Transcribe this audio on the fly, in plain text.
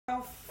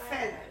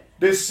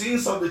The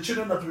sins of the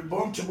children that will be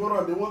born tomorrow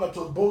and the one that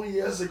was born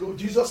years ago,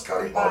 Jesus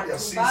carried all their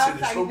sins in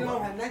his own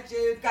body.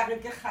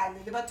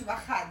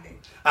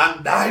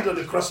 And died on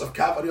the cross of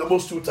Calvary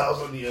almost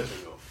 2,000 years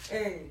ago.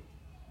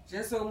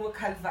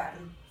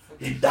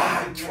 He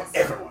died for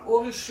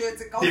everyone.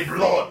 The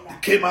blood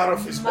came out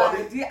of his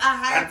body.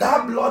 And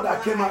that blood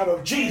that came out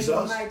of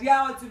Jesus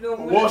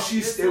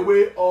washes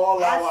away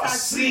all our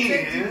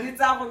sins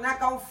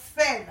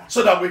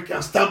so that we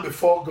can stand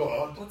before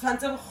God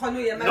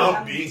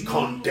not being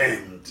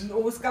condemned.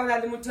 So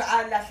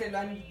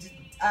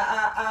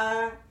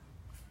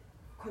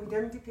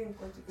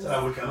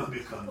that we cannot be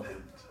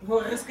condemned.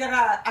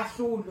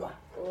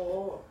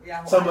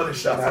 Somebody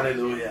shout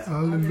hallelujah.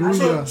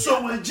 Hallelujah.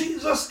 So when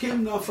Jesus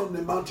came down from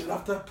the mountain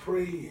after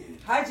praying,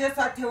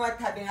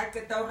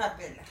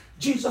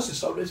 Jesus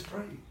is always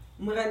praying.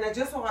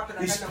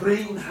 He's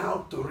praying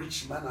how to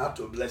reach man, how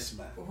to bless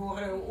man.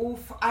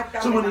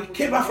 So when he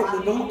came back from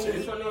the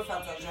mountain,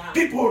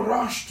 people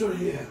rushed to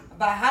him.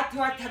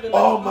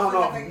 All manner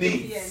of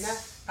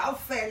needs,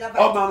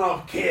 all manner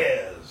of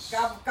cares.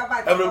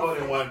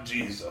 Everybody wants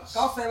Jesus.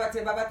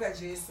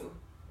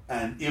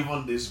 And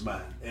even this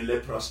man, a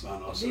leprous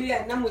man also. He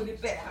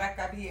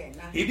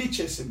didn't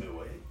chase him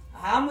away.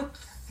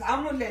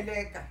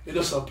 You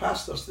know, some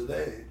pastors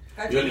today,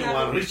 you only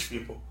want rich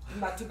people.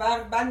 But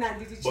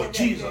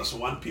Jesus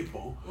wants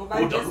people who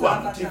don't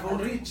want to even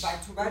rich.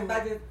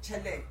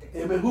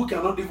 Amen. Who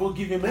cannot even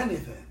give him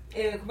anything.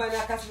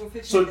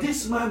 So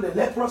this man, the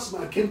leprous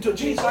man, came to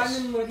Jesus.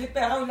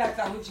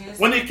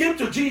 When he came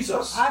to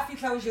Jesus,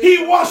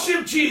 he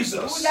worshipped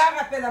Jesus.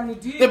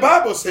 The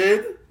Bible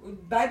said,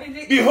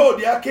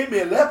 behold, there came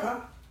a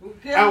leper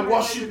and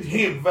worshipped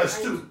him. Verse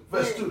 2.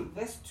 Verse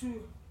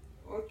 2.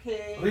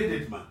 Okay. Read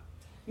it, man.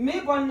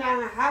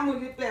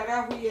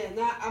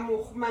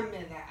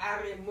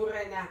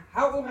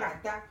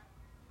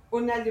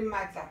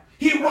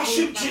 He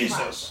worshipped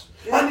Jesus.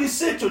 And he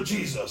said to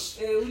Jesus,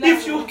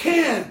 if you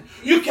can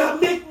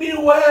make me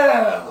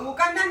well.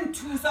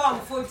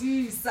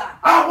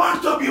 I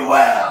want to be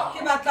well.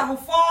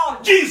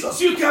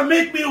 Jesus, you can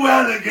make me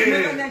well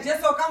again.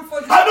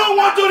 I don't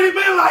want to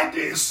remain like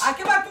this. I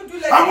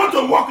want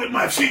to walk with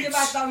my feet.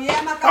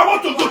 I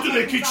want to go to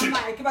the kitchen.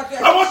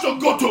 I want to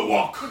go to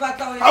work.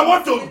 I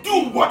want to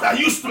do what I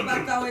used to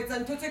do.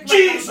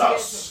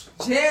 Jesus,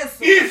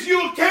 if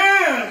you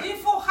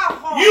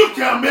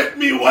can make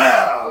me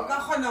well.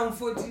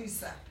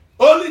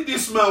 Only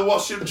this man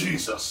worship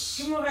Jesus.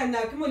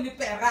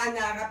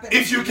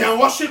 If you can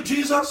worship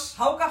Jesus,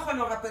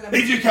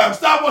 if you can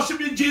start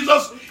worshiping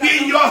Jesus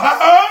in your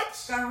heart,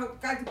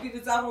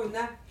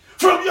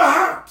 from your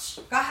heart,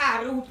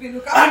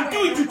 and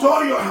do it with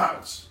all your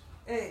heart,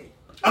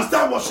 and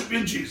start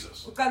worshiping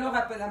Jesus,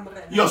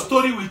 your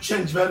story will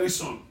change very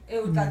soon.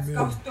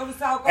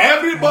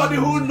 Everybody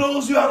who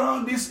knows you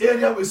around this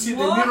area will see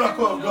the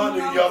miracle of God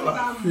in your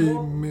life.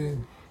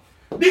 Amen.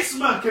 This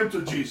man came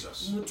to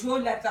Jesus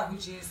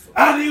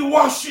and he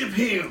worshipped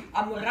him.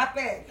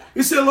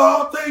 He said,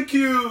 Lord, thank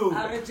you.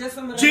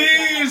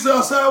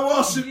 Jesus, I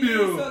worship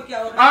you.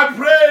 I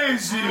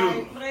praise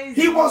you.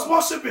 He was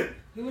worshiping.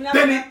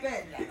 Then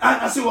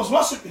as he was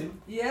worshiping,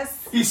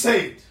 he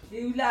said,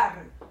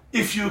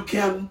 if you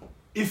can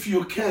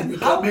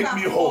make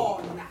me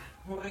whole.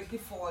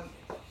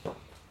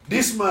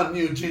 This man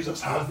knew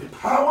Jesus has the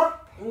power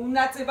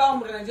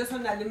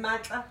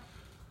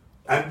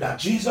and that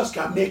Jesus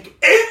can make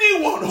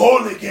anyone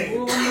whole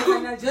again.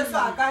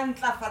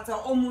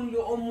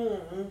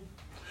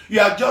 You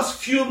are just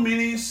few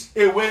minutes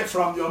away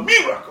from your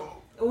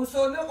miracle.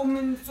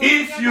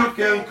 If you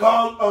can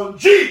call on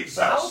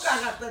Jesus,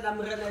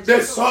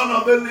 the Son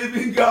of the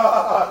living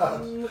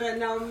God.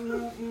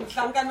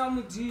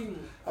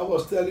 I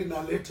was telling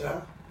her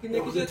later,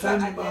 there was a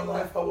time in my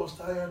life I was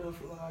tired of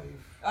life.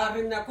 I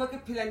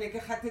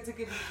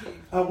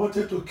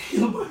wanted to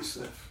kill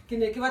myself.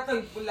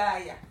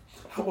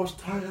 I was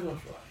tired of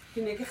life.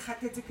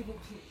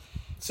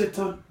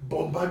 Satan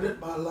bombarded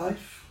my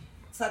life.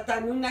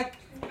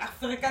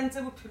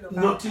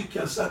 Nothing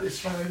can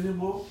satisfy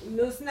anymore.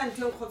 The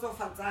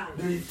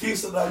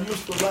things that I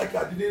used to like,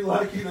 I didn't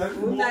like it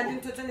anymore.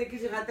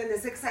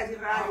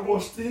 I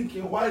was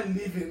thinking, why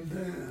live in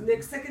them?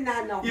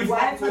 If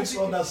what makes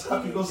others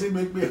happy doesn't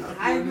make me happy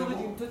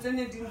anymore.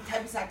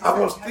 I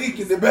was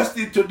thinking the best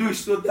thing to do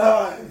is to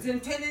die.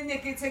 And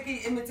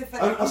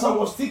as I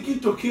was thinking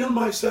to kill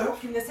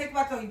myself,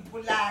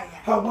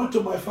 I went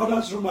to my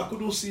father's room. I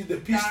couldn't see the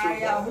pistol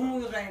there.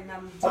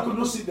 I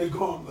couldn't see the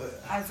gun there.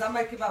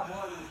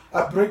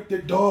 I break the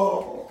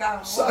door,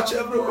 search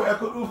everywhere, I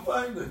couldn't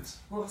find it.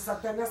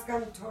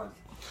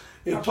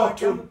 He talked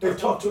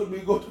to me,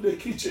 go to the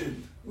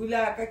kitchen.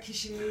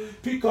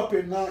 Pick up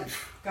a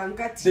knife,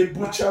 the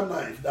butcher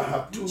knife that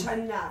have two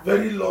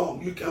very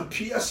long. You can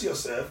pierce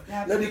yourself,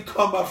 let it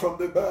come out from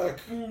the back.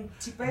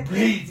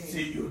 Bleed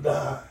till you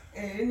die.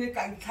 I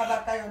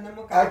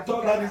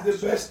thought that is the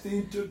best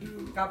thing to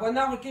do. I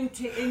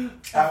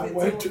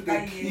went to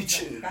the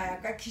kitchen.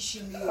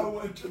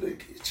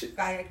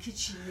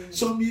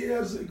 Some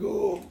years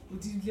ago,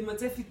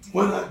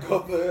 when I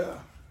got there,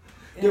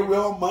 there were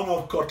all manner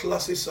of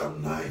cutlasses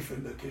and knife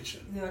in the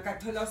kitchen.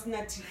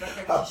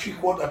 I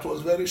picked one that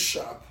was very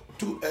sharp.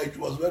 Two-edged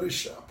was very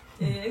sharp.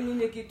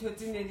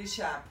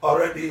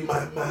 Already in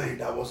my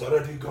mind, I was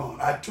already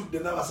gone. I took the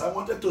knife as I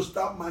wanted to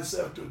stab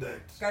myself to death.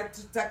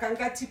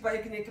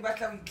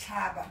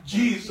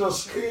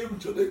 Jesus came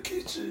to the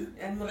kitchen.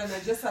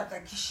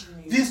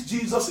 This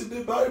Jesus in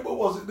the Bible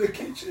was in the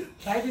kitchen.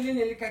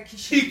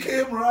 He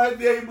came right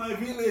there in my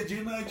village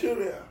in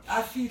Nigeria.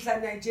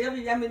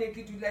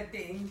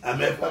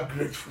 I'm ever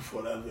grateful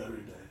for that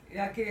very day.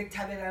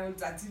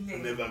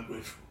 I'm ever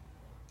grateful.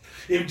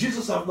 If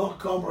Jesus had not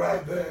come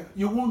right there,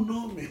 you won't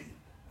know me.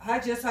 I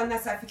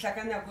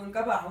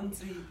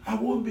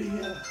won't be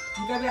here.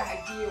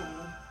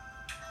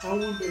 I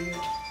won't be here.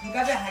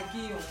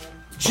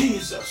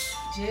 Jesus.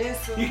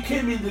 He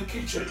came in the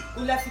kitchen.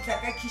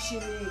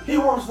 He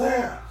was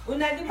there.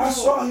 I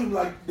saw him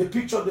like the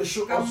picture they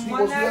showed us. He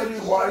was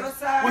wearing white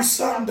with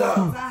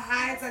sandals.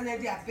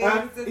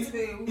 And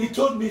he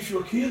told me, if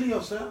you kill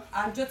yourself,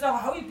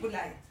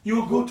 you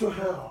will go to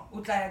hell.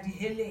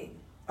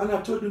 And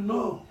I told him,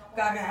 no.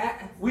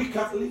 We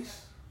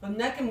Catholics, we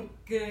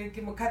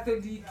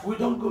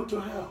don't go to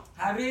hell.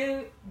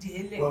 When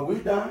we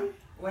die,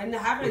 we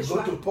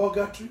go to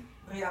purgatory.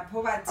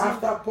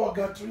 After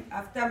purgatory,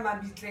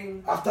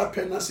 after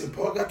penance in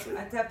purgatory,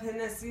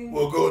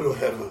 we'll go to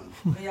heaven.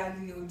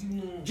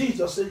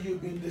 Jesus said,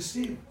 you've been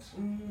deceived.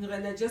 He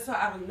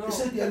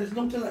said, there is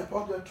nothing like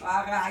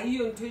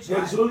purgatory.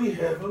 There is only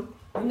heaven.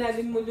 And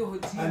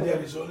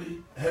there is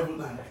only heaven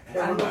and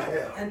hell.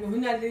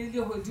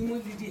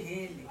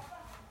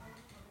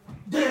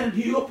 Then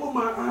he opened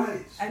my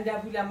eyes. And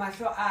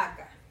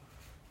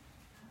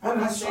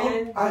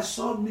I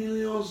saw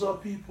millions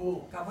of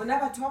people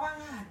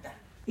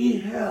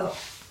in hell.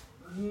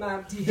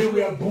 They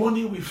were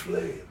burning with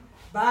flame.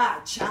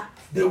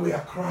 They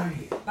were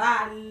crying.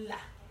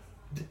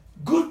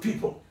 Good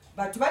people.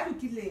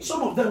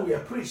 Some of them were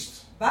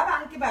priests.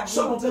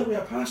 Some of them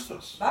were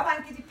pastors.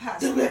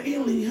 They were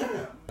ill in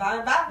here.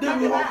 They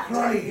were all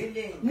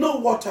crying. No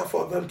water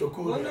for them to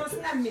cool their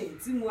thirst.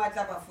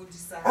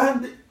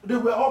 And they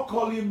were all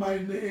calling my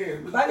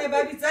name. I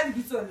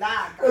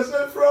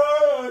said,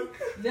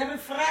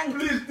 Frank,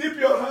 please dip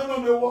your hand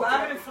on the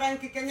water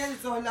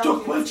to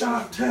quench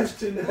our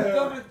thirst in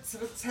hell.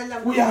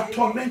 We are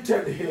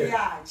tormented here.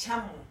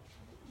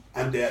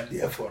 And they are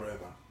there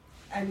forever.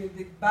 And they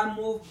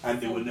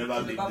will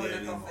never live there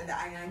anymore. And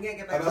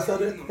I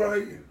started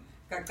crying.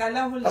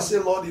 I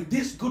said, Lord, if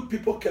these good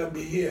people can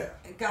be here,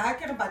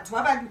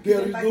 there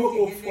is no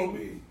hope for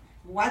me.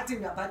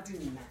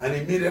 And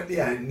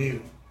immediately I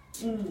knew.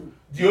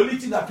 The only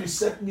thing that will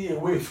set me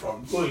away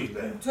from going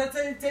there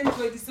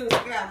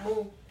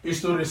is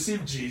to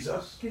receive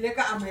Jesus,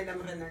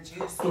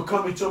 to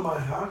come into my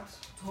heart,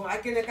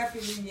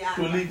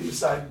 to live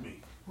inside me.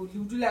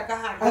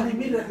 And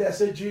immediately I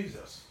said,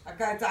 Jesus,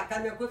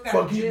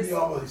 forgive me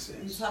all my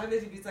sins.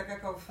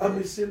 I'm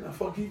a sinner,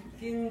 forgive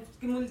me.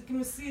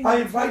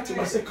 I invite him,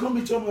 I say, come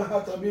into my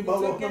heart and be my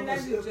Lord and my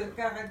Savior.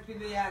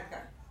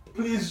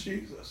 Please,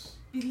 Jesus.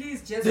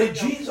 The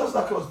Jesus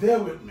that was there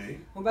with me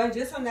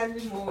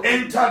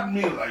entered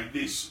me like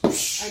this.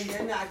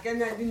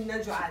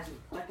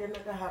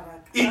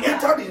 He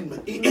entered in me.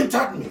 He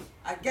entered me.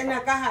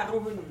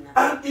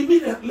 And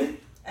immediately,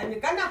 I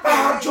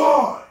had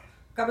joy.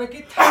 I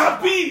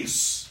had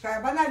peace.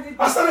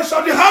 I started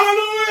shouting,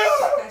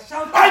 hallelujah!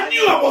 I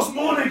knew I was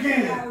born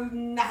again.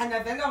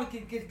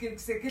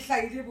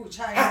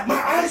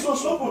 My eyes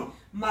was open.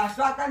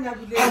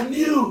 I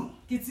knew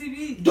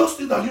those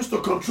things that used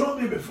to control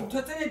me before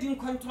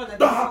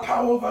don't have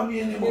power over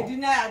me anymore.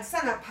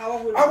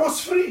 I was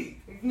free.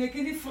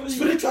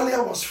 Spiritually, I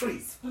was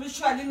free.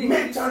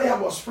 Mentally, I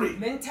was free.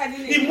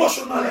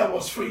 Emotionally, I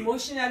was free.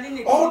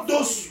 All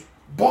those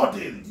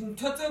burden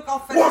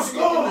was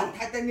gone.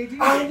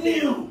 I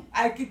knew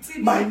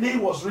my name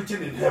was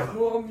written in heaven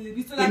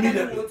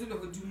immediately.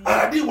 And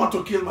I didn't want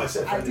to kill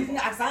myself anymore.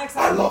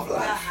 I love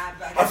life.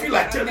 I feel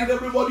like telling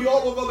everybody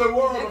all over the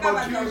world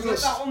about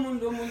Jesus.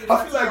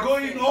 I feel like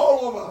going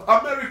all over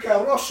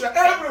America, Russia,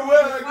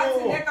 everywhere I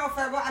go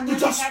to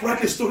just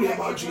spread the story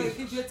about Jesus.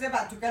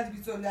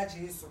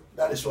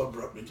 That is what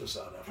brought me to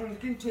South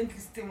Africa.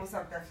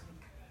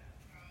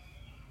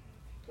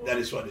 That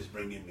is what is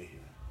bringing me here.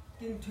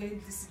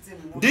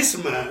 This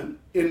man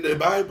in the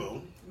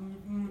Bible,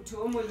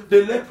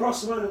 the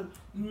leprous man,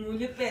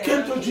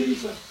 came to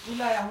Jesus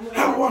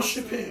and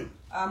worshiped him.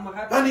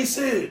 And he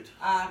said,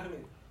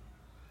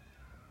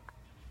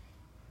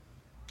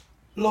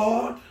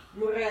 Lord,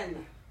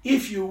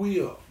 if you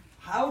will,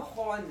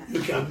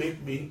 You can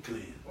make me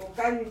clean.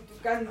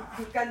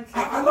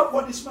 I love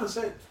what this man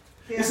said.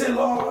 He said,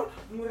 Lord,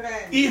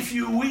 if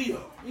you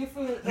will,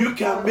 you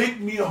can make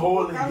me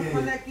whole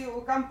again.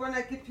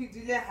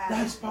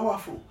 That is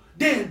powerful.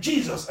 Then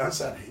Jesus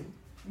answered him.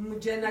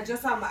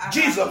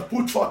 Jesus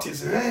put forth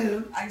his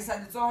hand,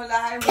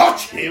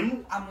 touched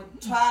him,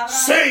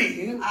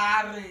 saying,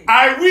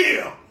 I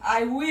will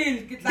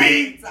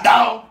be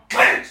thou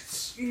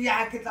cleansed.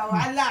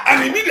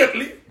 And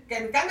immediately,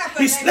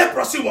 his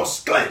leprosy was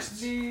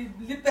cleansed.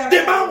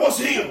 The man was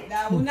healed.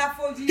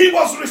 He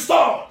was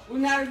restored.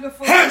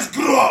 Hands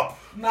grew up.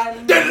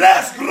 The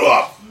legs grew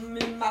up.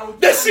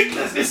 The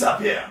sickness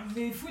disappeared.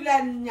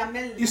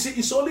 You see,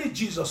 it's only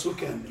Jesus who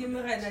can.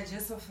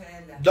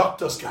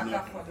 Doctors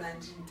cannot.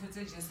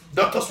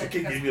 Doctors will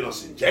keep giving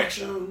us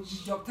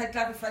injections,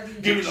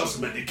 giving us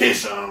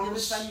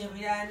medications.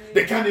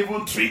 They can't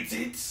even treat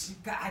it.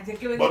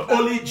 But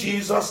only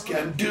Jesus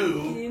can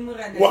do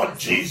what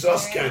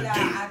Jesus can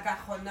do.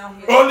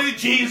 Only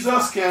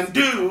Jesus can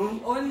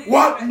do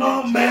what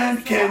no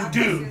man can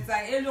do.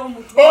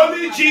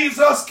 Only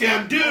Jesus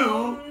can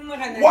do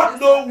what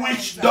no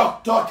witch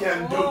doctor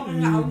can do.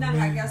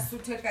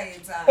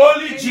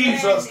 Only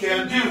Jesus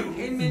can do.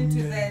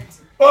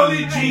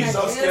 Only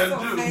Jesus can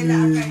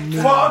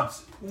do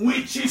what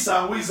witches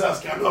and wizards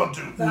cannot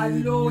do.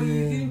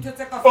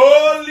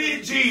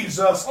 Only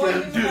Jesus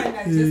can do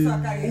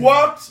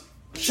what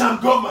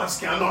Shangomas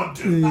cannot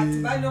do.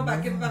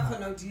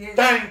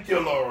 Thank you,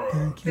 Lord.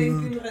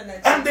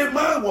 And the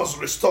man was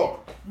restored.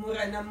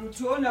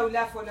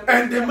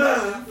 And the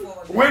man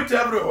went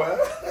everywhere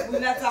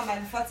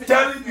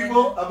telling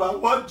people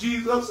about what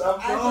Jesus has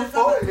done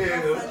for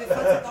him.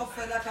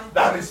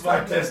 That is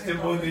my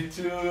testimony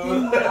too.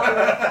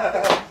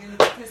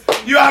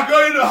 You are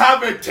going to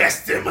have a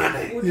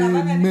testimony.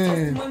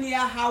 Amen.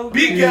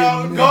 Big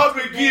girl, God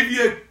will give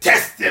you a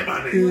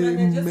testimony.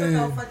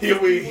 Amen. He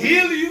will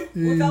heal you.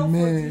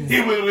 Amen.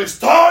 He will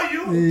restore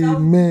you.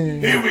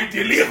 Amen. He will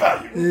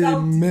deliver you.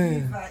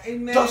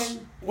 Amen. Just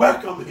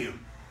welcome him.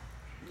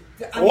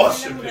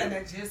 Worship him.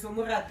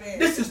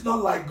 This is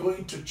not like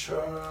going to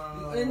church.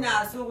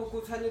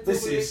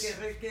 This is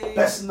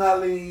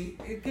personally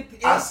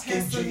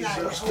asking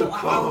Jesus to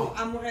come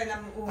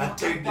and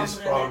take these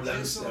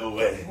problems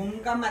away.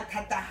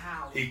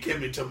 He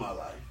came into my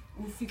life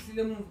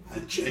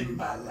and changed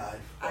my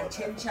life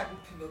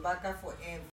forever.